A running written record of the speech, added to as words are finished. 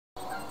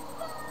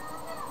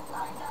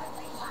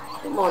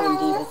Good morning,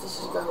 divas. This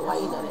is your girl,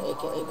 Hawaii Nana,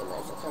 aka The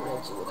Nice. I'm coming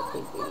at you with a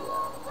quick video.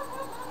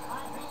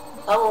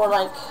 More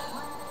like,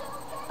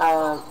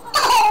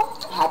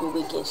 happy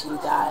weekend to you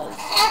guys.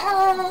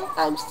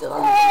 I'm still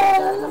under the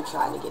weather and I'm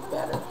trying to get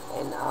better.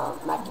 And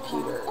my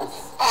computer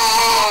is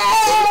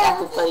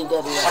acting funny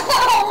deadly right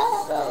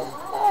now. So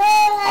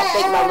I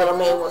think my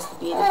little man wants to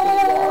be in the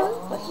video,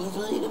 but he's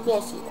a little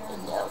messy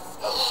and else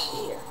over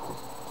here.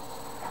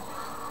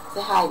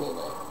 Say hi,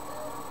 Nene.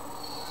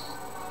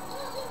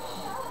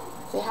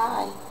 Say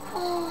hi.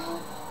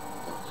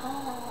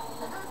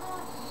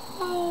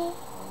 Hi.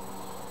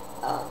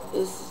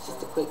 This is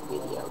just a quick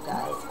video,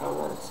 guys. I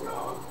wanted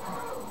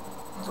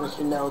to let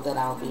you know that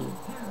I'll be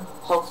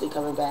hopefully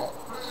coming back.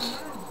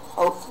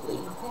 Hopefully,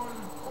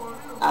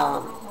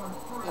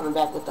 coming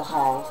back with the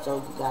haul. So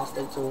you guys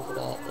stay tuned for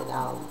that, and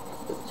I'll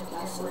be with you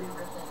guys soon.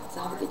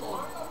 So have a good day.